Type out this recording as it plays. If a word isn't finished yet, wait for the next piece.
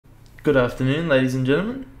Good afternoon, ladies and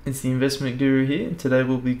gentlemen. It's the Investment Guru here, and today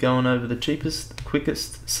we'll be going over the cheapest,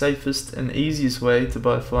 quickest, safest and easiest way to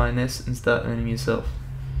buy MAINNET and start earning yourself.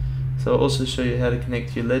 So I'll also show you how to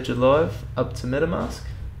connect your ledger live up to Metamask.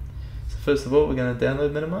 So first of all, we're going to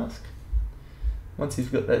download Metamask. Once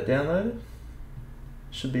you've got that downloaded, it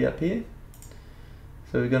should be up here.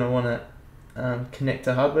 So we're going to want to connect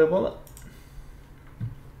a hardware wallet.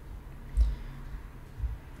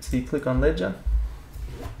 So you click on ledger.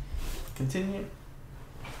 Continue.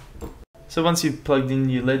 So once you've plugged in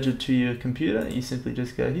your ledger to your computer, you simply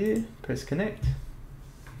just go here, press connect.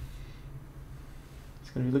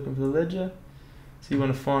 It's going to be looking for the ledger. So you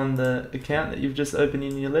want to find the account that you've just opened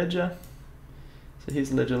in your ledger. So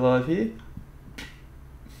here's ledger live here.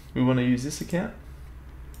 We want to use this account.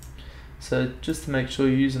 So just to make sure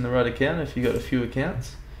you're using the right account, if you've got a few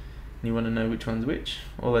accounts and you want to know which one's which,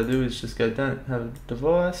 all I do is just go don't have a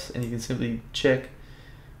device, and you can simply check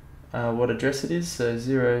what address it is. So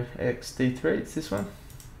 0xD3, it's this one. So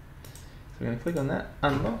we're going to click on that,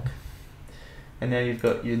 unlock, and now you've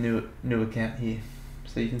got your new account here.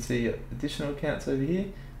 So you can see your additional accounts over here.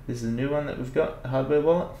 This is a new one that we've got, a hardware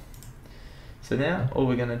wallet. So now all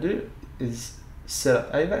we're going to do is set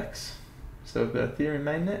up AVAX. So we've got Ethereum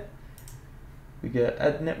MAINNET. We go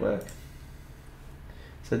add network.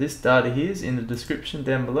 So this data here is in the description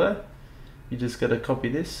down below. You just got to copy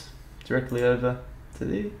this directly over to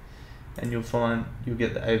there, and you'll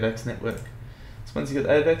get the AVAX network. So once you've got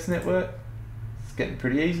the AVAX network, it's getting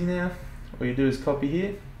pretty easy now. All you do is copy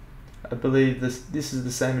here. I believe this is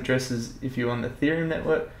the same address as if you're on the Ethereum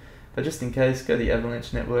network, but just in case, go to the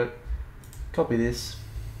Avalanche network, copy this,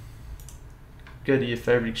 go to your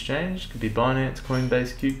favorite exchange. Could be Binance,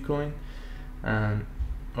 Coinbase, KuCoin,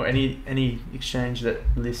 or any exchange that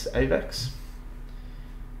lists AVAX.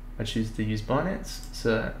 I choose to use Binance.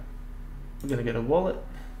 So we're going to get a wallet.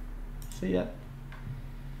 See ya.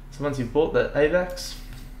 So once you've bought that AVAX,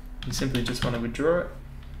 you simply just want to withdraw it.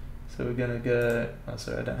 So we're going to go, oh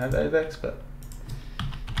sorry, I don't have AVAX, but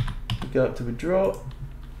we go up to withdraw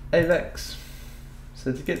AVAX.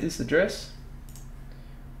 So to get this address,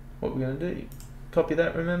 what we're going to do, copy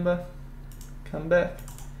that, remember, come back,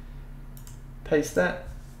 paste that,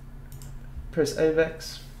 press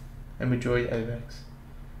AVAX, and withdraw your AVAX.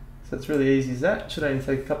 So it's really easy as that. It should only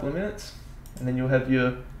take a couple of minutes, and then you'll have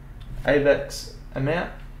your AVAX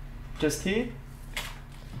amount just here.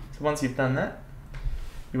 So once you've done that,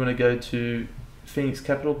 you want to go to Phoenix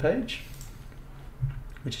Capital page,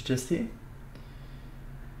 which is just here.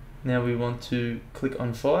 Now we want to click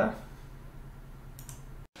on Fire.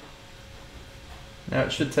 Now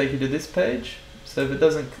it should take you to this page. So if it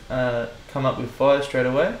doesn't come up with Fire straight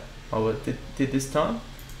away, oh, it did this time,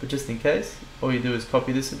 but just in case, all you do is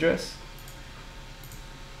copy this address,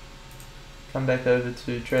 come back over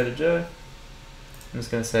to Trader Joe. I'm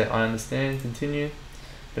just going to say I understand, continue,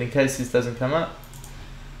 but in case this doesn't come up,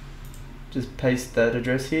 just paste that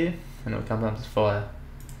address here and it'll come up as Fire.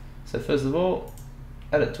 So first of all,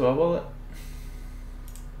 add it to our wallet,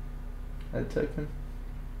 add token.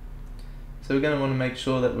 So we're going to want to make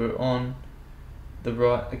sure that we're on the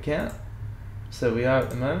right account. So we are at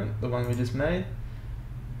the moment, the one we just made,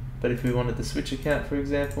 but if we wanted to switch account, for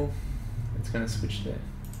example, it's going to switch there.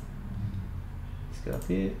 Let's go up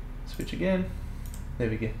here, switch again, there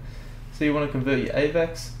we go. So you want to convert your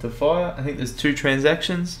AVAX to Fire. I think there's 2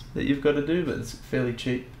 transactions that you've got to do, but it's fairly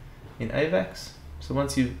cheap in AVAX. So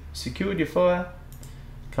once you've secured your Fire,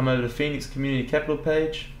 come over to Phoenix Community Capital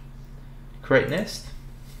page, create Nest,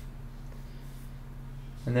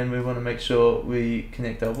 and then we want to make sure we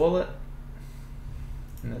connect our wallet,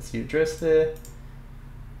 and that's the address there.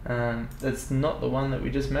 That's not the one that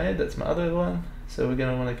we just made, that's my other one. So we're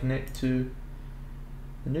going to want to connect to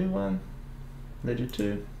the new one, Ledger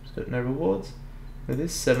 2. It's got no rewards. Look at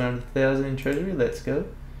this, 700,000 in treasury, let's go.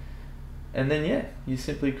 And then yeah, you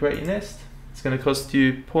simply create your nest. It's going to cost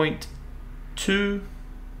you 0.2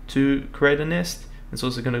 to create a nest. It's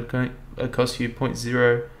also going to cost you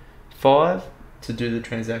 0.05 to do the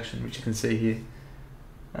transaction, which you can see here.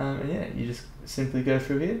 And yeah, you just simply go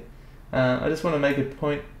through here. I just want to make a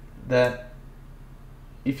point that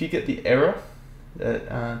if you get the error that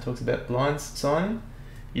talks about blind signing,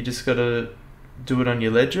 you just got to do it on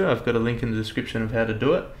your ledger. I've got a link in the description of how to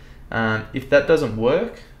do it. If that doesn't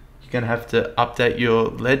work, you're going to have to update your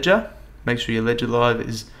ledger. Make sure your ledger live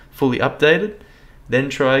is fully updated. Then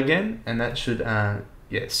try again, and that should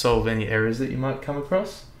solve any errors that you might come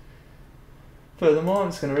across. Furthermore, I'm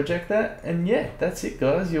just going to reject that, and yeah, that's it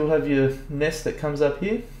guys. You'll have your nest that comes up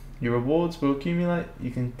here. Your rewards will accumulate.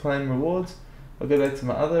 You can claim rewards. I'll go back to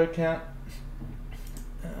my other account.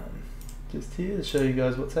 just here to show you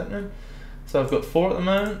guys what's happening. So I've got 4 at the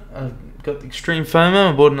moment. I've got the Extreme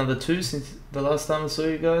FOMO. I bought another 2 since the last time I saw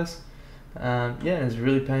you guys. Yeah, it's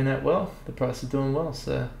really paying out well. The price is doing well.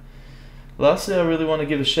 So lastly, I really want to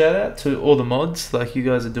give a shout out to all the mods. Like, you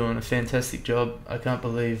guys are doing a fantastic job. I can't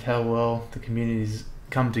believe how well the community's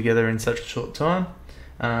come together in such a short time.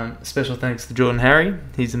 Special thanks to Jordan Harry.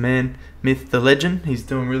 He's the man, myth, the legend. He's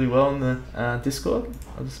doing really well in the Discord.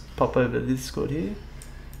 I'll just pop over to Discord here,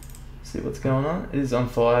 see what's going on. It is on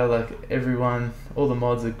fire. Like, everyone, all the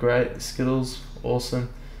mods are great. The Skittles, awesome.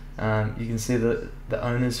 You can see the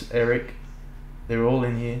owners, Eric, they're all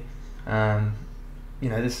in here. You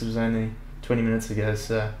know, this was only 20 minutes ago,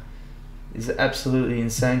 so it's an absolutely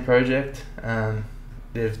insane project.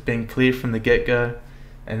 They've been clear from the get-go,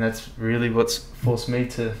 and that's really what's forced me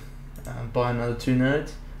to buy another 2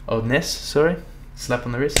 nodes. Oh, Ness, sorry, slap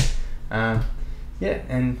on the wrist. Yeah,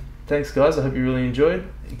 and thanks guys, I hope you really enjoyed.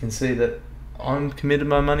 You can see that I'm committed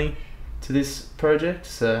my money to this project,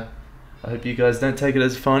 so I hope you guys don't take it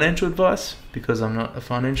as financial advice, because I'm not a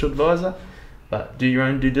financial advisor, but do your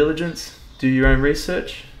own due diligence, do your own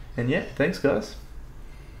research, and yeah, thanks guys.